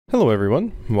Hello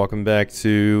everyone, welcome back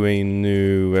to a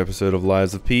new episode of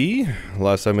Lies of P.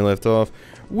 Last time we left off,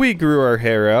 we grew our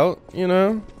hair out, you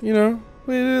know,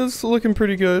 it's looking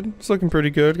pretty good, got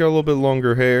a little bit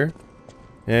longer hair.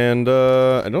 And,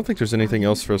 I don't think there's anything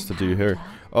else for us to do here.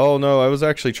 Oh no, I was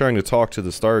actually trying to talk to the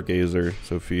Stargazer,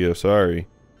 Sophia, sorry.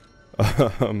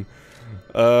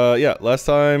 Yeah, last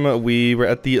time we were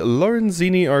at the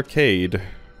Lorenzini arcade.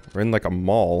 We're in like a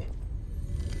mall,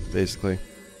 basically.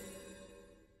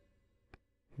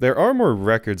 There are more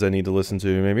records I need to listen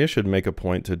to. Maybe I should make a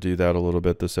point to do that a little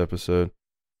bit this episode.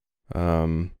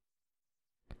 Yeah.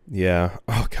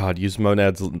 Oh god, use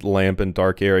Monad's lamp in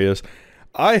dark areas.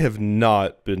 I have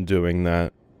not been doing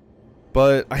that.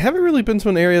 But I haven't really been to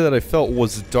an area that I felt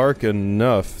was dark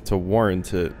enough to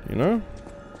warrant it, you know?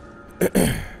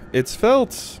 It's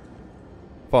felt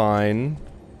fine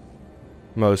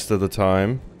most of the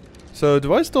time. So,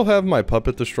 do I still have my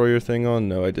puppet destroyer thing on?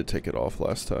 No, I did take it off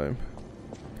last time.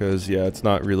 Because, yeah, it's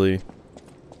not really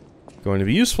going to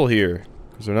be useful here.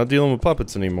 Because we're not dealing with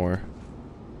puppets anymore.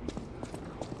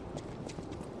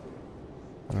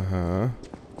 Uh-huh.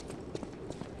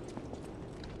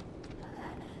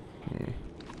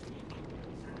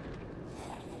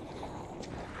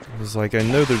 I was like, I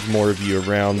know there's more of you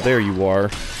around. There you are.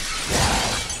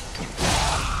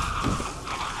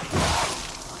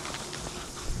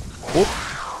 Whoop.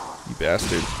 You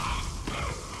bastard.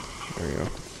 There we go.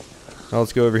 Now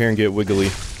let's go over here and get wiggly.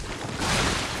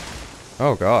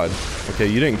 Oh god. Okay,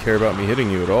 you didn't care about me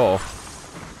hitting you at all.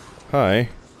 Hi.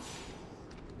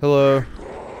 Hello.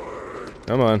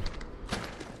 Come on.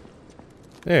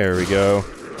 There we go.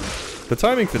 The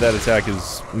timing for that attack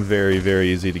is very, very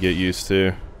easy to get used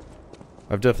to.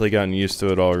 I've definitely gotten used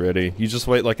to it already. You just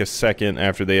wait like a second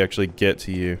after they actually get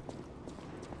to you.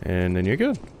 And then you're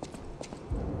good.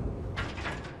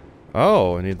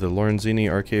 Oh, I need the Lorenzini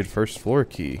arcade first floor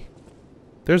key.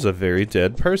 There's a very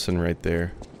dead person right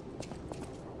there.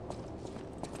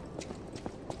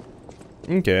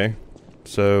 Okay.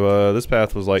 So, this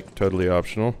path was, like, totally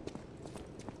optional.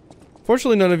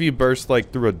 Fortunately, none of you burst,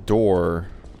 like, through a door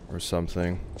or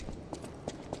something.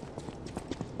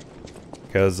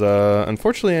 Because,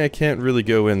 unfortunately, I can't really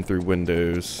go in through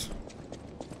windows.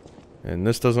 And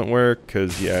this doesn't work,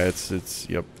 because, yeah,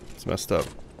 yep, it's messed up.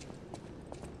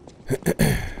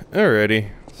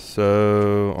 Alrighty.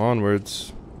 So,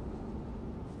 onwards.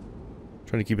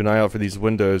 Trying to keep an eye out for these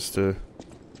windows to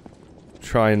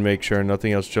try and make sure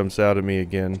nothing else jumps out at me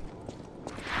again.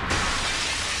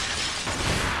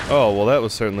 Oh, well that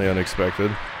was certainly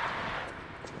unexpected.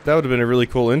 That would have been a really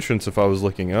cool entrance if I was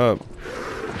looking up.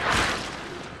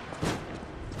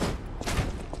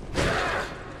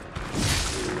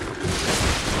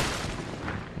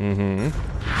 Mm-hmm.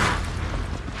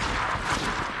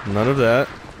 None of that.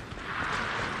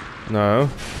 No.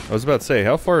 I was about to say,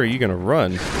 how far are you gonna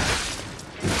run?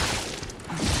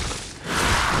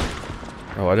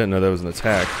 Oh, I didn't know that was an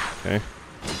attack. Okay.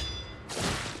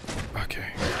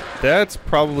 Okay. That's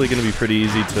probably gonna be pretty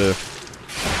easy to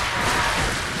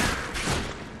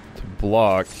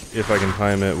block if I can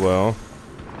time it well.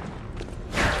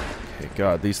 Okay,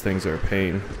 god, these things are a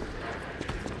pain.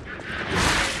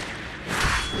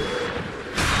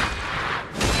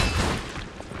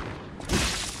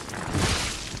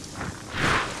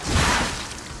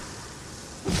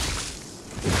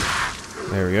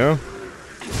 There we go.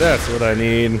 That's what I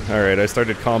need. Alright, I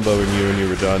started comboing you and you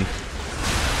were done.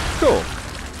 Cool.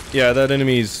 Yeah, that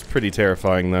enemy's pretty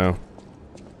terrifying though.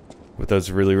 With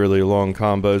those really, really long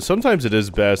combos. Sometimes it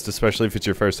is best, especially if it's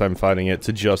your first time fighting it,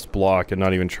 to just block and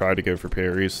not even try to go for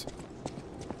parries.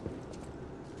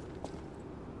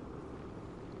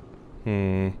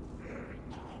 Okay.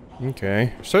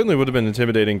 Certainly would have been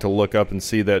intimidating to look up and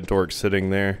see that dork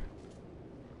sitting there.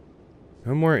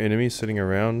 No more enemies sitting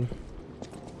around.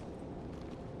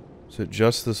 Is it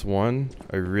just this one?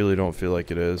 I really don't feel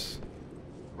like it is.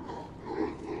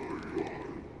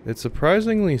 It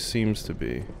surprisingly seems to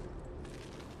be.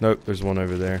 Nope, there's one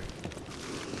over there.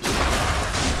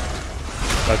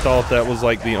 I thought that was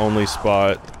like the only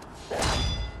spot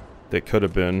that could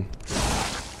have been.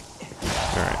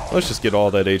 Alright, let's just get all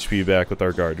that HP back with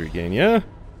our guard regain, yeah?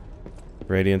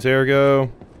 Radiant Ergo.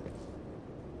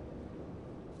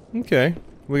 Okay,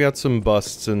 we got some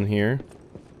busts in here.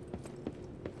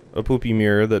 A poopy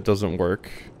mirror that doesn't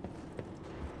work.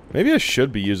 Maybe I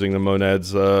should be using the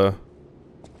Monad's,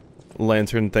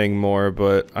 lantern thing more,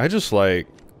 but I just, like...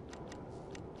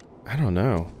 I don't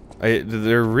know.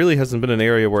 There really hasn't been an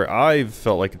area where I've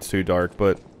felt like it's too dark,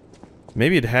 but...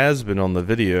 maybe it has been on the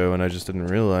video and I just didn't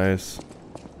realize.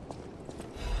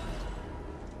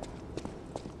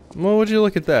 Well, would you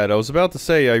look at that? I was about to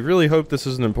say, I really hope this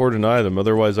is an important item,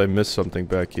 otherwise I missed something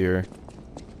back here.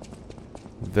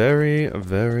 Very,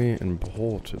 very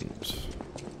important.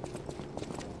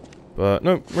 But,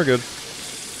 no, we're good.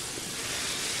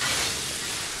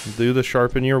 Do the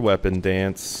sharpen your weapon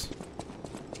dance.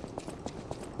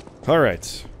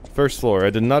 Alright. First floor. I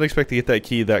did not expect to get that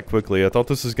key that quickly. I thought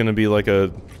this was going to be like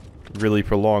a really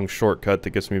prolonged shortcut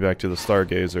that gets me back to the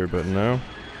Stargazer, but no.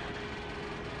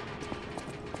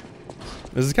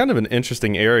 This is kind of an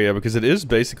interesting area because it is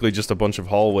basically just a bunch of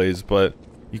hallways, but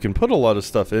you can put a lot of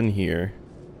stuff in here.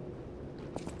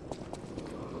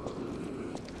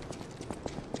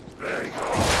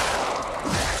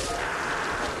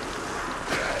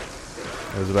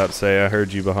 I was about to say, I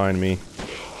heard you behind me,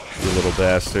 you little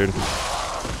bastard.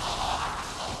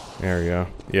 There we go.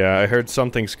 Yeah, I heard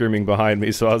something screaming behind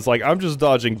me, so I was like, I'm just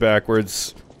dodging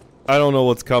backwards. I don't know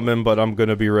what's coming, but I'm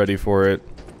gonna be ready for it.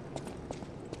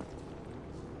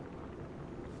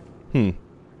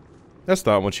 That's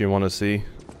not what you want to see.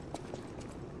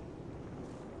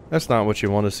 That's not what you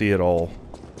want to see at all.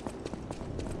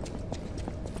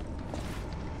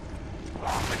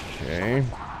 Okay.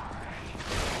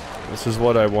 This is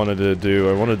what I wanted to do.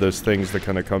 I wanted those things to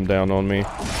kind of come down on me.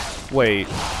 Wait.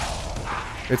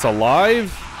 It's alive?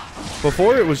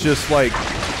 Before it was just like...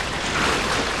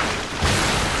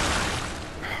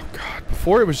 Oh god.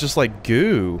 Before it was just like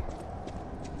goo.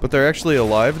 But they're actually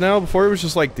alive now? Before it was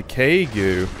just like decay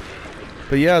goo.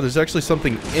 But yeah, there's actually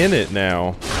something in it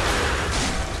now.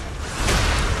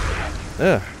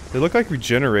 Ugh. They look like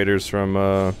regenerators from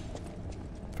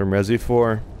Resi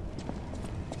 4.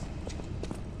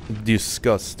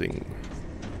 Disgusting.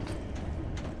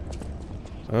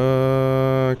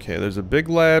 Okay, there's a big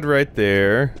lad right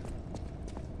there.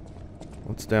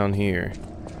 What's down here?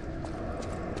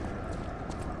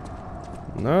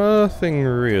 Nothing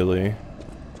really.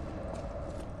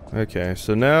 Okay,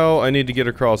 so now I need to get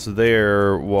across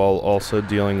there while also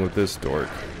dealing with this dork.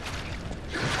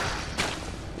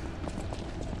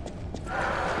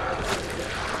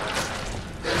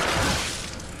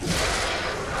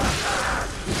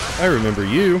 I remember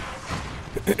you.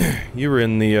 You were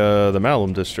in the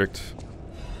Malum district.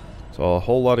 Saw a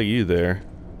whole lot of you there.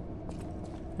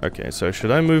 Okay, so should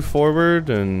I move forward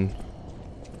and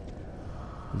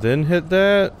then hit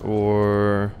that,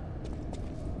 or...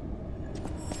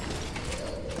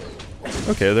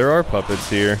 Okay, there are puppets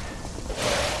here.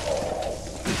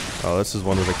 Oh, this is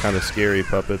one of the kind of scary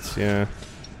puppets, yeah.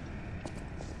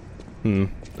 I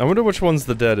wonder which one's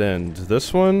the dead end.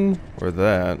 This one, or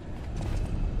that?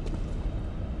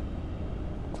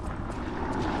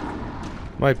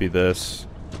 Might be this.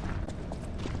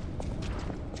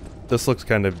 This looks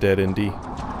kind of dead-endy.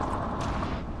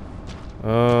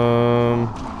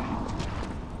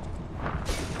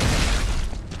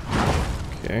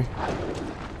 Okay.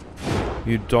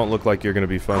 You don't look like you're gonna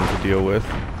be fun to deal with.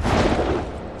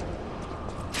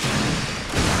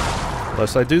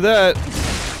 Unless I do that.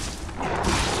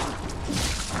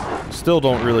 Still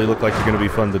don't really look like you're gonna be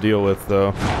fun to deal with,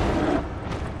 though.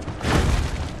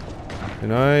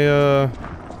 Can I,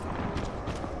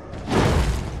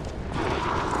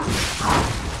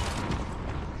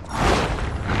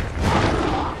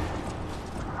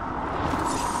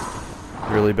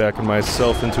 really backing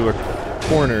myself into a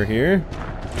corner here.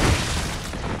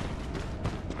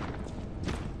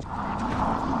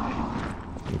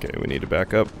 Okay, we need to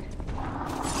back up.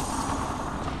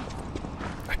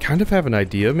 I kind of have an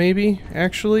idea, maybe,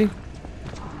 actually.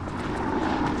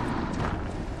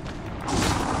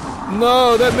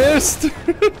 No, that missed!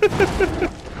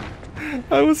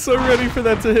 I was so ready for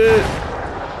that to hit.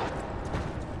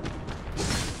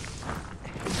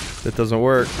 That doesn't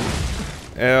work.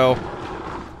 Ow.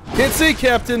 Can't see,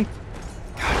 Captain!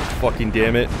 God fucking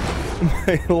damn it.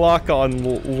 My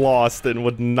lock-on lost and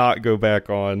would not go back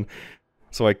on.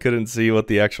 So I couldn't see what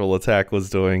the actual attack was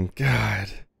doing. God.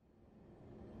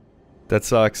 That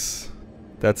sucks.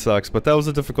 That sucks, but that was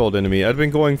a difficult enemy. I'd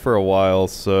been going for a while,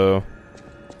 so...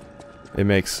 it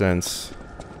makes sense.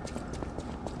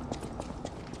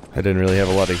 I didn't really have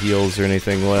a lot of heals or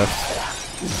anything left.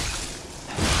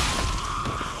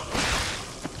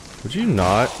 Would you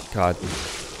not? God.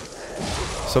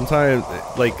 Sometimes,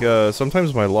 like,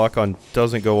 sometimes my lock-on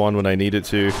doesn't go on when I need it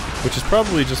to, which is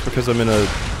probably just because I'm in a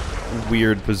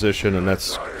weird position and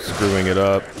that's screwing it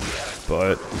up,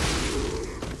 but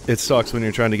it sucks when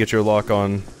you're trying to get your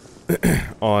lock-on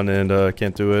on and,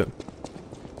 can't do it.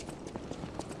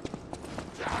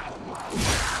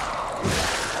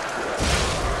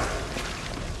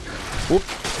 Whoop.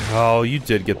 Oh, you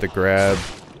did get the grab.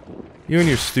 You and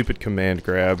your stupid command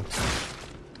grab.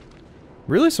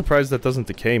 Really surprised that doesn't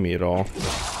decay me at all.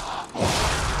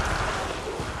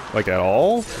 Like, at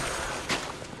all?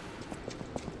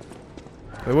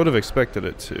 I would have expected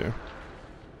it to.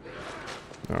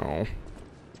 Oh.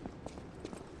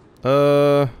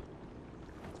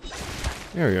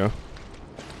 There we go.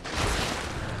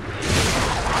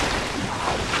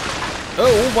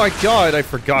 Oh my god, I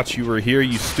forgot you were here,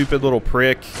 you stupid little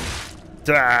prick.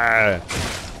 Die!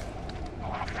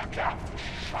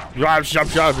 Yourself.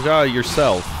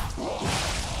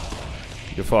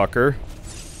 You fucker.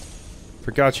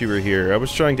 Forgot you were here. I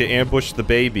was trying to ambush the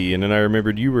baby, and then I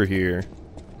remembered you were here.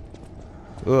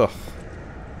 Ugh.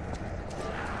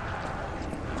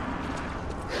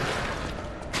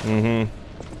 Mm-hmm.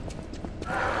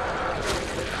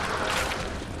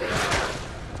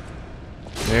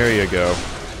 There you go.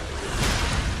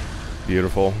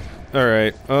 Beautiful.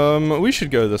 Alright, we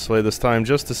should go this way this time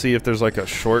just to see if there's like a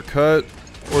shortcut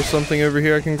or something over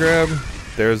here I can grab.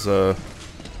 There's a...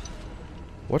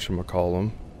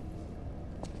 whatchamacallem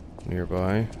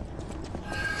nearby.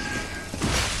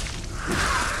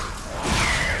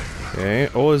 Okay,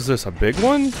 oh, is this a big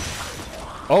one?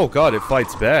 Oh god, it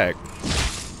fights back.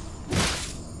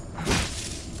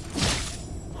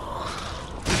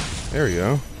 There we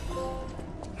go.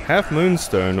 Half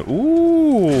moonstone.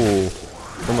 Ooh!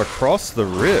 From across the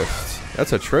rift.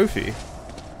 That's a trophy.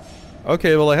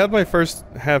 Okay, well I have my first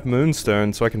half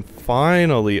moonstone, so I can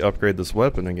finally upgrade this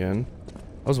weapon again.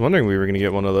 I was wondering we were gonna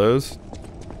get one of those.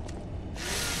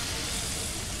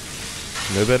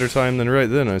 No better time than right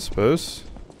then, I suppose.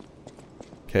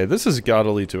 Okay, this has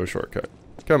gotta lead to a shortcut.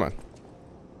 Come on.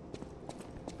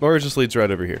 Or it just leads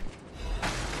right over here.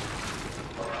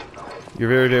 You're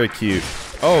very, very cute.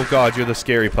 Oh god, you're the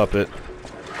scary puppet.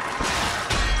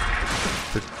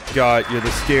 Forgot, you're the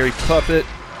scary puppet.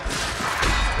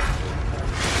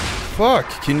 Fuck,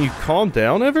 can you calm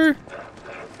down ever?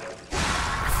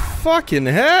 Fucking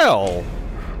hell!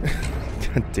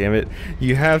 God damn it.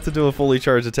 You have to do a fully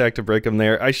charged attack to break him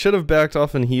there. I should have backed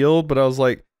off and healed, but I was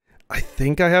like, I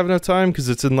think I have enough time because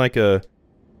it's in like a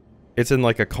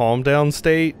calm down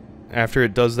state after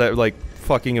it does that like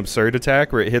fucking absurd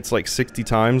attack where it hits like 60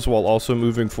 times while also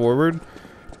moving forward.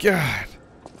 God,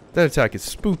 that attack is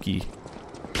spooky.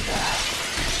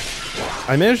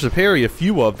 I managed to parry a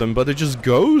few of them, but it just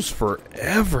goes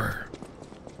forever.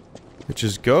 It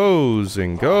just goes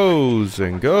and goes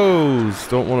and goes.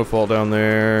 Don't want to fall down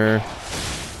there.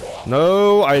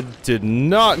 No, I did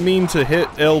not mean to hit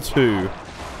L2.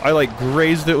 I like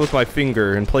grazed it with my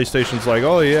finger, and PlayStation's like,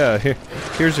 oh yeah,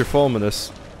 here's your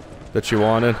fulminous that you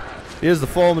wanted. Here's the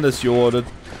fulminous you ordered.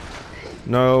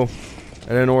 No, I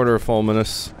didn't order a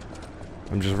fulminous.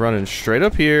 I'm just running straight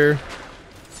up here.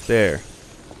 There.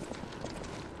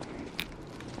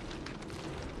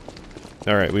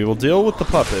 Alright, we will deal with the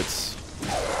puppets.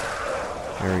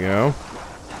 There we go.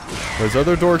 Those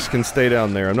other dorks can stay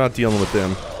down there. I'm not dealing with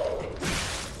them.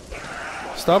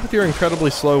 Stop with your incredibly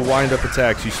slow wind-up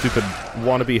attacks, you stupid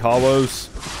wannabe hollows.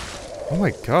 Oh my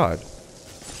god.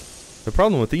 The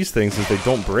problem with these things is they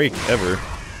don't break, ever.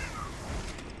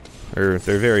 Or,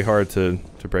 they're very hard to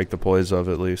break the poise of,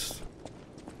 at least.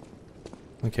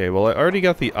 Okay, well I already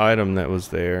got the item that was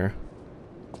there.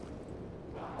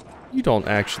 You don't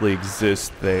actually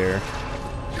exist there.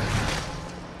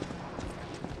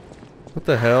 What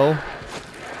the hell?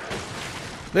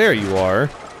 There you are.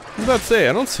 I was about to say,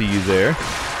 I don't see you there.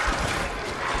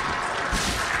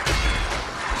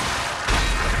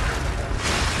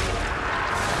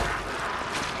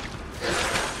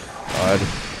 God.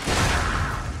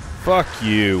 Fuck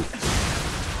you.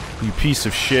 You piece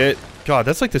of shit. God,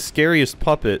 that's like the scariest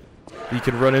puppet that you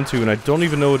can run into, and I don't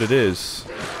even know what it is.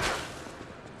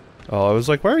 Oh, I was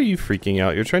like, why are you freaking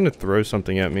out? You're trying to throw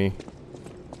something at me.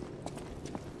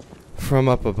 From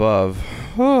up above.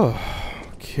 Oh,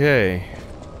 okay.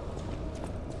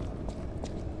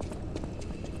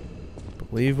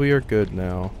 Believe we are good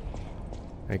now.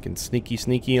 I can sneaky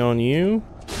sneaky on you.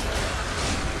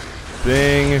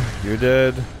 Bing, you're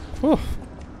dead. Whew.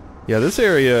 Yeah, this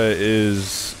area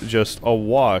is just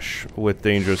awash with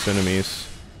dangerous enemies,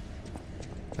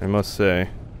 I must say.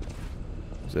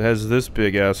 It has this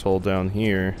big asshole down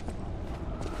here.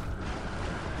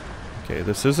 Okay,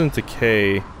 this isn't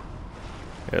decay,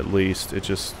 at least. It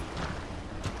just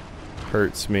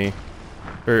hurts me.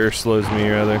 Or slows me,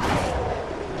 rather.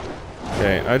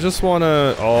 Okay, I just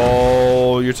wanna...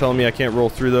 Oh, you're telling me I can't roll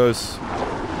through those?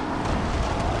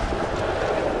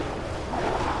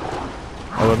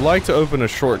 I would like to open a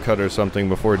shortcut or something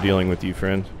before dealing with you,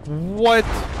 friend. What?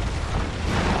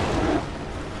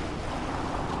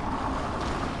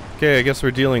 Okay, I guess we're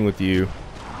dealing with you.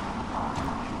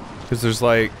 Because there's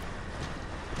like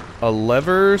a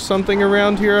lever or something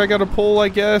around here I gotta pull, I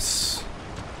guess?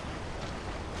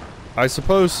 I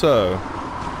suppose so.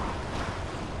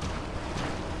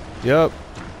 Yep.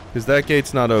 Because that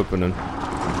gate's not opening.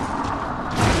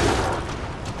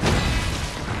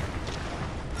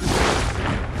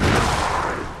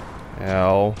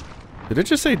 Ow. Did it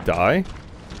just say die?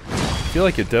 I feel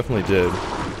like it definitely did.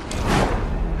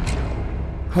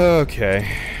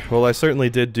 Okay. Well, I certainly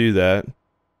did do that.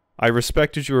 I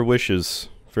respected your wishes,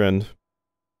 friend.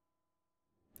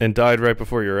 And died right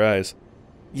before your eyes.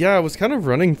 Yeah, I was kind of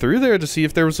running through there to see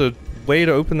if there was a way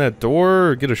to open that door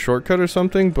or get a shortcut or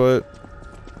something, but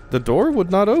the door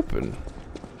would not open.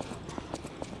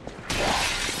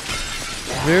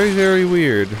 Very, very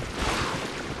weird.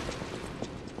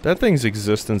 That thing's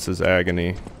existence is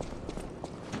agony.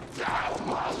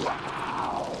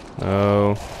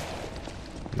 No.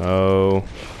 No.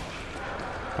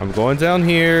 I'm going down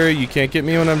here. You can't get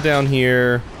me when I'm down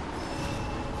here.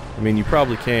 I mean, you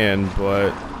probably can,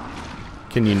 but...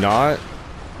 Can you not?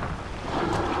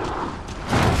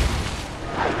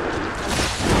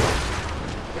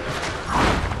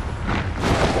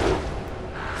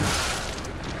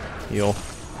 Heal.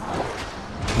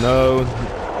 No.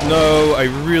 No, I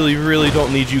really, really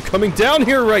don't need you coming down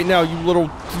here right now, you little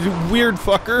weird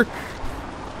fucker.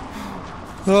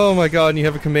 Oh my god, and you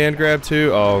have a command grab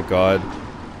too? Oh god.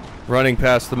 Running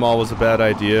past them all was a bad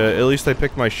idea. At least I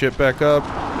picked my shit back up.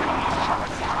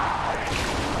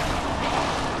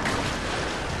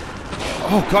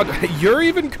 Oh god, you're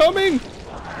even coming?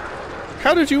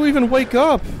 How did you even wake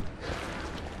up?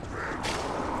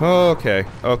 Okay.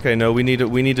 Okay, no, we need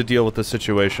to deal with the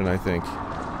situation, I think.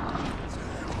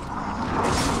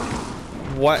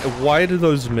 Why do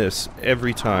those miss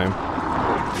every time?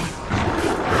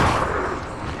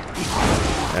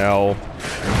 Ow.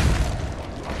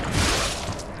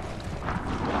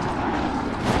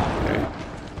 Okay.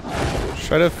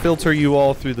 Try to filter you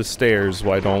all through the stairs,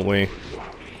 why don't we?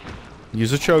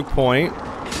 Use a choke point.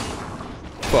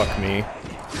 Fuck me.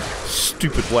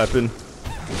 Stupid weapon.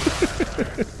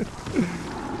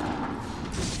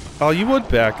 Oh, you would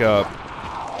back up.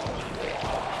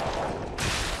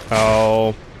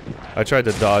 Oh. I tried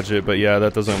to dodge it, but yeah,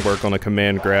 that doesn't work on a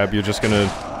command grab. You're just gonna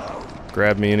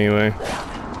grab me anyway.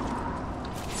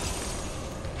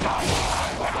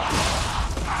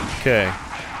 Okay.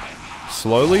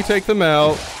 Slowly take them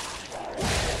out.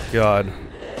 God.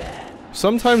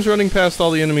 Sometimes running past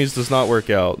all the enemies does not work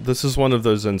out. This is one of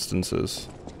those instances.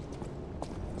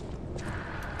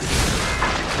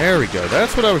 There we go.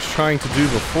 That's what I was trying to do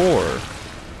before.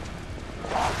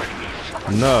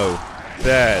 No.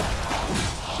 Bad.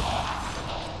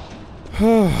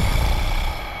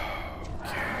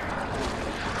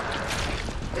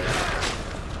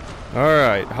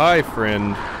 Alright. Hi,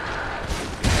 friend.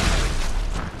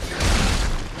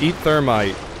 Eat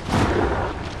thermite.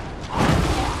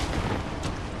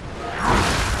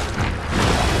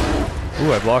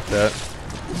 Ooh, I blocked that.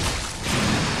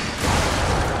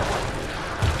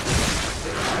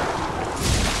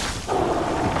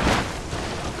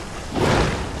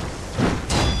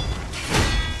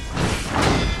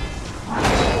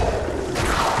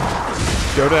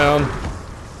 Go down.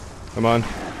 Come on.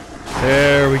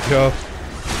 There we go.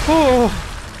 Oh!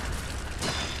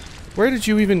 Where did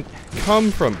you even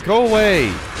come from? Go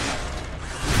away!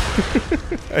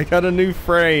 I got a new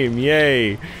frame.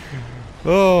 Yay.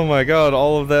 Oh my god,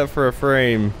 all of that for a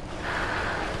frame.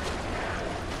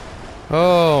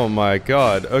 Oh my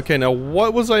god. Okay, now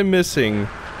what was I missing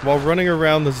while running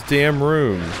around this damn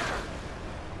room?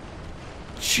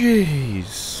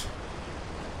 Jeez.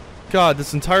 God,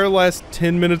 this entire last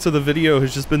 10 minutes of the video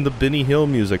has just been the Benny Hill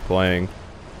music playing.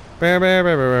 That's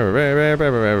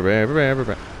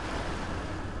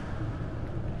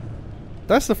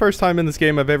the first time in this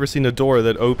game I've ever seen a door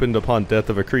that opened upon death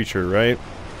of a creature, right?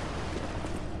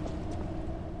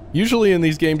 Usually in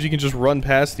these games you can just run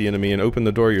past the enemy and open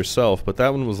the door yourself, but that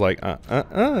one was like,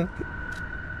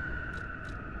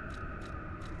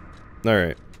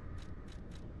 Alright.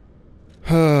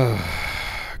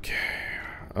 Okay.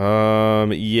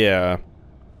 Yeah.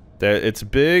 It's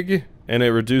big, and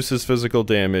it reduces physical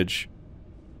damage.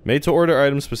 Made to order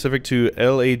items specific to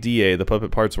LADA, the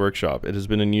Puppet Parts Workshop. It has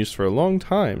been in use for a long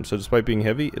time, so despite being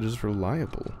heavy, it is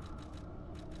reliable.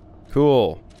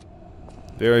 Cool.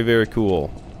 Very, very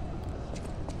cool.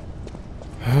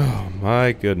 Oh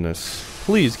my goodness.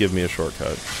 Please give me a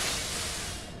shortcut.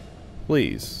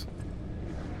 Please.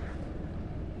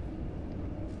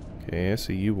 Okay, I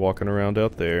see you walking around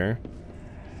out there.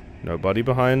 Nobody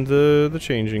behind the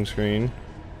changing screen.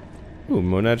 Ooh,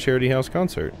 Monad Charity House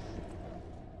concert.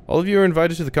 All of you are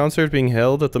invited to the concert being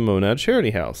held at the Monad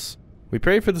Charity House. We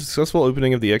pray for the successful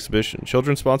opening of the exhibition.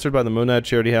 Children sponsored by the Monad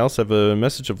Charity House have a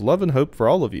message of love and hope for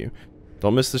all of you.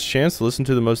 Don't miss this chance to listen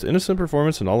to the most innocent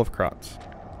performance in all of Krat.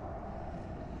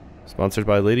 Sponsored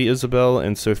by Lady Isabel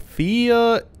and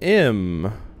Sophia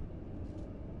M.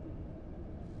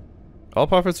 All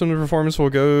profits from the performance will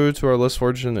go to our less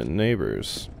fortunate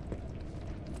neighbors.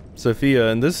 Sophia,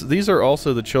 and these are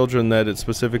also the children that it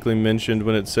specifically mentioned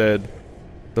when it said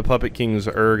the Puppet King's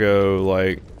ergo,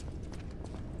 like,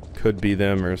 could be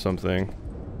them or something.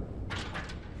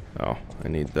 Oh, I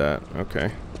need that. Okay.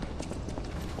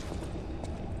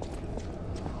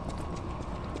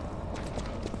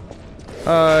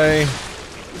 Hi.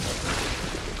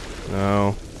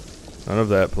 No. None of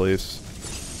that, please.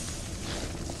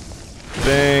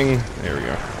 Bang. There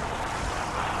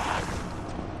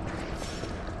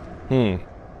we go.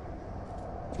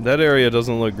 That area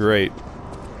doesn't look great.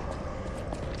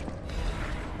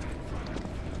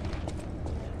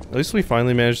 At least we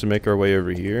finally managed to make our way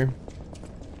over here.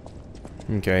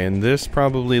 Okay, and this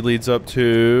probably leads up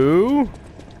to...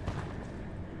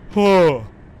 Oh!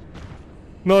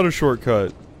 Not a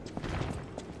shortcut.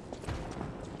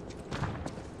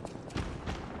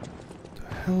 What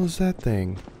the hell is that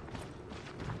thing?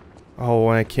 Oh,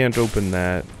 I can't open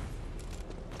that.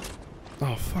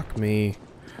 Oh, fuck me.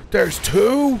 There's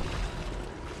two?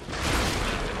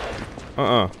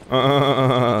 No.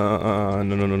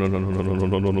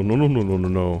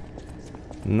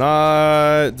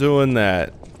 Not doing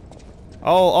that.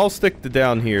 I'll stick to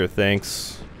down here,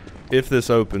 thanks. If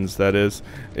this opens, that is.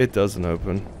 It doesn't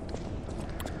open.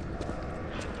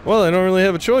 Well, I don't really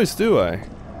have a choice, do I?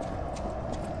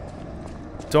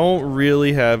 Don't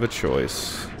really have a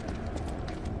choice.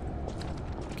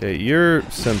 Okay, you're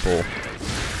simple.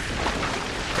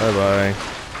 Bye-bye.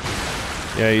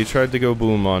 Yeah, you tried to go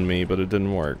boom on me, but it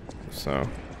didn't work, so...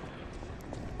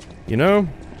 You know?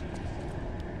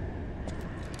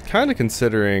 Kinda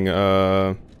considering,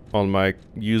 on my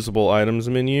usable items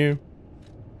menu,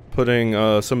 putting,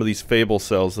 some of these Fable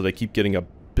cells that I keep getting a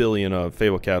billion of,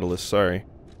 Fable catalysts, sorry.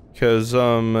 Because,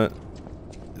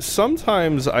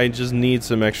 sometimes I just need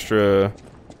some extra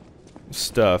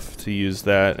stuff to use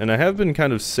that, and I have been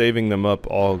kind of saving them up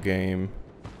all game.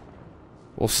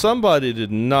 Well, somebody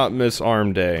did not miss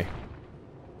arm day.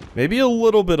 Maybe a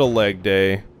little bit of leg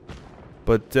day,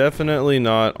 but definitely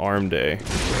not arm day.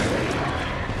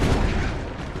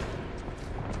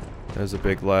 There's a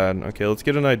big lad. Okay, let's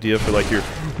get an idea for like your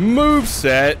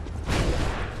moveset.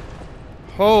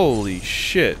 Holy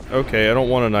shit. Okay, I don't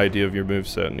want an idea of your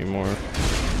moveset anymore.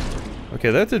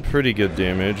 Okay, that did pretty good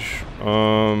damage.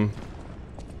 Can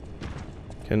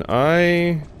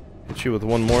I hit you with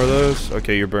one more of those?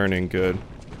 Okay, you're burning. Good.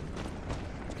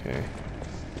 Okay.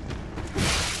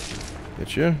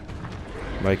 Get you.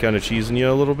 Am I kind of cheesing you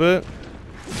a little bit?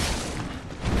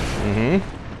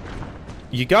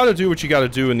 You gotta do what you gotta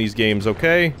do in these games,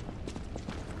 okay?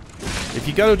 If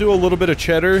you gotta do a little bit of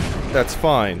cheddar, that's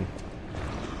fine.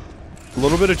 A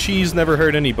little bit of cheese never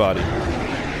hurt anybody.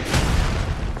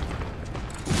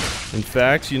 In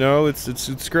fact, you know,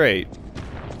 it's great.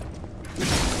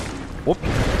 Whoop.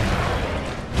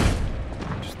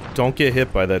 Just don't get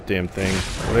hit by that damn thing,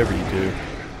 whatever you do.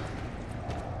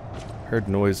 Heard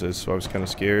noises, so I was kind of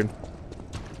scared.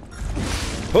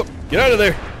 Oh, get out of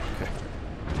there! Okay.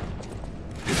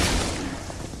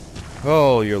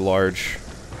 Oh, you're large.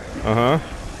 Uh-huh.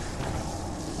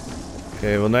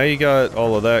 Okay, well now you got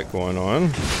all of that going on.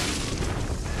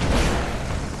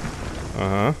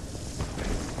 Uh-huh.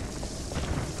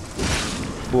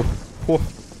 Whoa, whoa.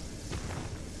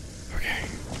 Okay.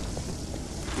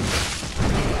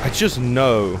 I just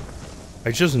know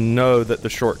that the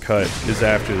shortcut is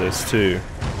after this too.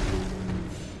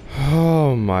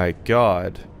 Oh my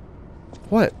god.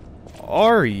 What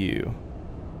are you?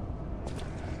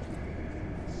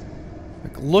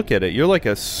 Like, look at it. You're like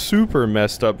a super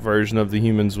messed up version of the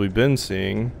humans we've been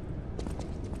seeing.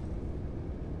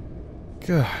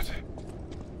 God.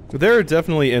 There are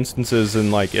definitely instances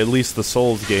in, like, at least the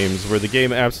Souls games where the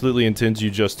game absolutely intends you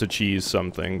just to cheese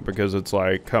something, because it's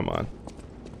like, come on.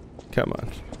 Come on.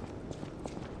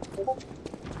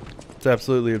 It's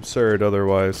absolutely absurd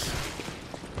otherwise.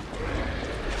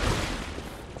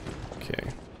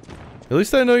 Okay. At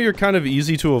least I know you're kind of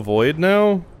easy to avoid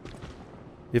now.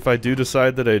 If I do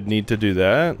decide that I'd need to do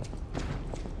that.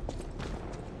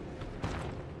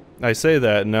 I say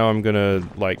that, and now I'm gonna,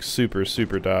 like, super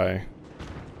die.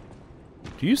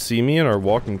 Do you see me and are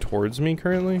walking towards me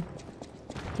currently?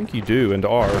 I think you do, and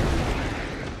are.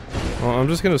 Well, I'm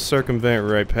just gonna circumvent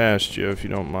right past you, if you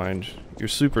don't mind. You're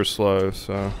super slow,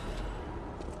 so...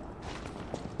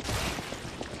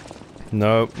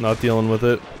 Nope, not dealing with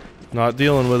it. Not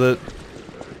dealing with it.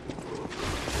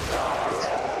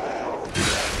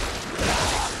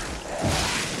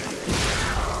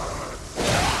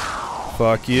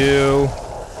 Fuck you.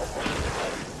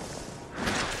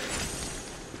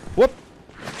 Whoop.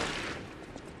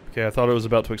 Okay, I thought it was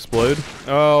about to explode.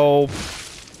 Oh.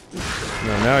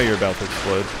 No, now you're about to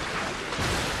explode.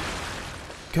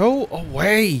 Go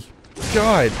away.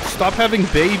 God, stop having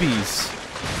babies.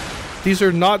 These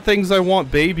are not things I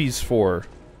want babies for.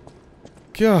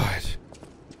 God.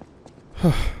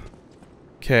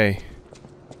 Okay.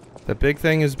 That big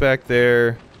thing is back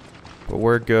there, but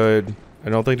we're good. I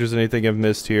don't think there's anything I've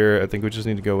missed here. I think we just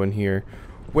need to go in here.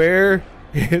 Where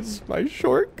is my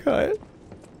shortcut?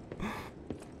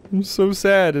 I'm so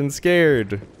sad and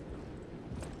scared.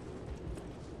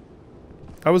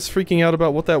 I was freaking out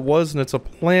about what that was, and it's a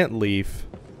plant leaf.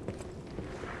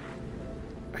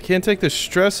 I can't take this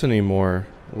stress anymore,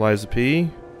 Liza P.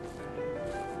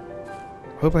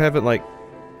 Hope I haven't, like,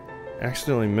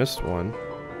 accidentally missed one.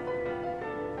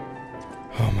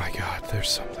 Oh my god, there's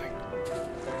something.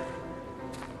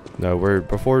 No,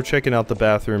 before checking out the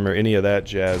bathroom or any of that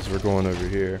jazz, we're going over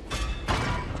here.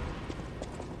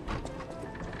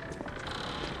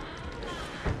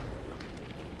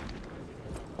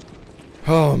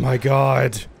 Oh my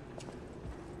god.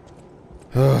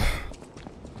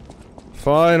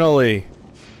 Finally.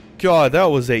 God, that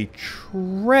was a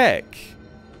trek.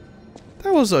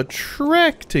 That was a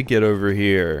trek to get over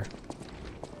here.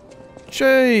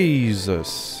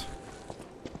 Jesus.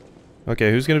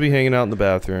 Okay, who's gonna be hanging out in the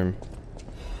bathroom?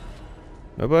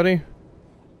 Nobody?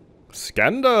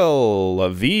 Scandal!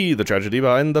 V, the tragedy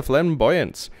behind the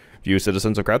flamboyance. Few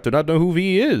citizens of Krat do not know who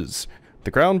V is. The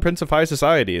Crown Prince of High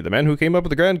Society, the man who came up with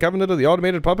the grand covenant of the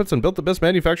automated puppets and built the best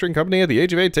manufacturing company at the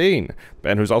age of 18. The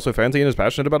man who's also fancy and is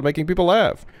passionate about making people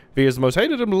laugh. V is the most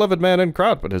hated and beloved man in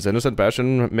Krat, but his innocent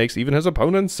passion makes even his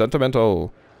opponents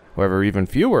sentimental. However, even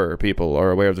fewer people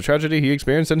are aware of the tragedy he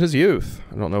experienced in his youth.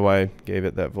 I don't know why I gave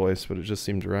it that voice, but it just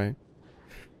seemed right.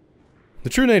 The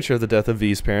true nature of the death of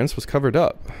V's parents was covered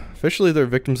up. Officially, they're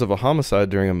victims of a homicide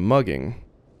during a mugging.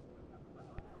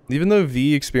 Even though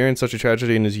V experienced such a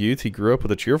tragedy in his youth, he grew up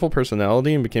with a cheerful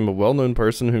personality and became a well-known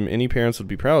person whom any parents would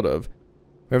be proud of.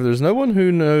 However, there's no one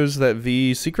who knows that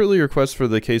V secretly requests for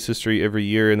the case history every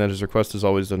year and that his request is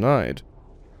always denied.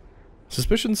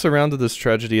 Suspicions surrounded this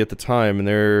tragedy at the time, and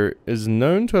there is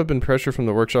known to have been pressure from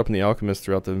the workshop and the alchemist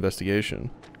throughout the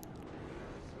investigation.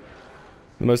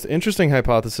 The most interesting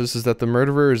hypothesis is that the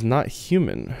murderer is not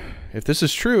human. If this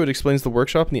is true, it explains the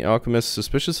workshop and the alchemist's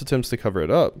suspicious attempts to cover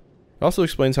it up. It also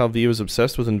explains how V was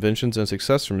obsessed with inventions and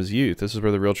success from his youth. This is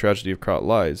where the real tragedy of Krat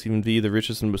lies. Even V, the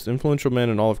richest and most influential man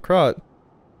in all of Krat,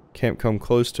 can't come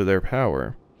close to their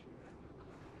power.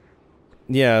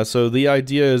 Yeah, so the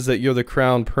idea is that you're the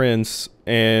crown prince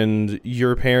and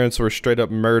your parents were straight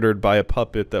up murdered by a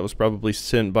puppet that was probably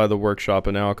sent by the workshop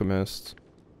and alchemists.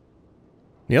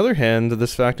 On the other hand,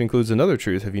 this fact includes another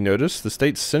truth. Have you noticed? The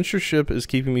state's censorship is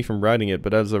keeping me from writing it,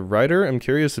 but as a writer, I'm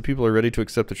curious if people are ready to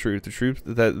accept the truth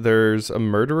that there's a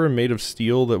murderer made of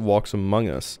steel that walks among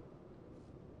us.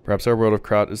 Perhaps our world of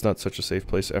Krat is not such a safe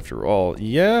place after all.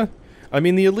 Yeah, I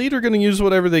mean, the elite are going to use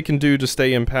whatever they can do to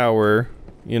stay in power,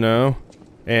 you know?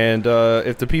 And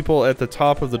if the people at the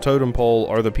top of the totem pole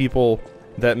are the people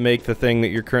that make the thing that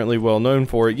you're currently well known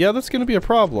for, yeah, that's going to be a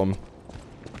problem.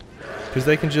 Because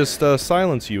they can just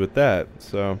silence you with that,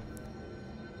 so...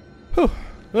 Whew.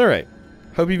 Alright.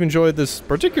 Hope you've enjoyed this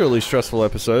particularly stressful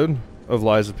episode of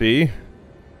Liza P.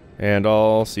 And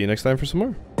I'll see you next time for some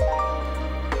more.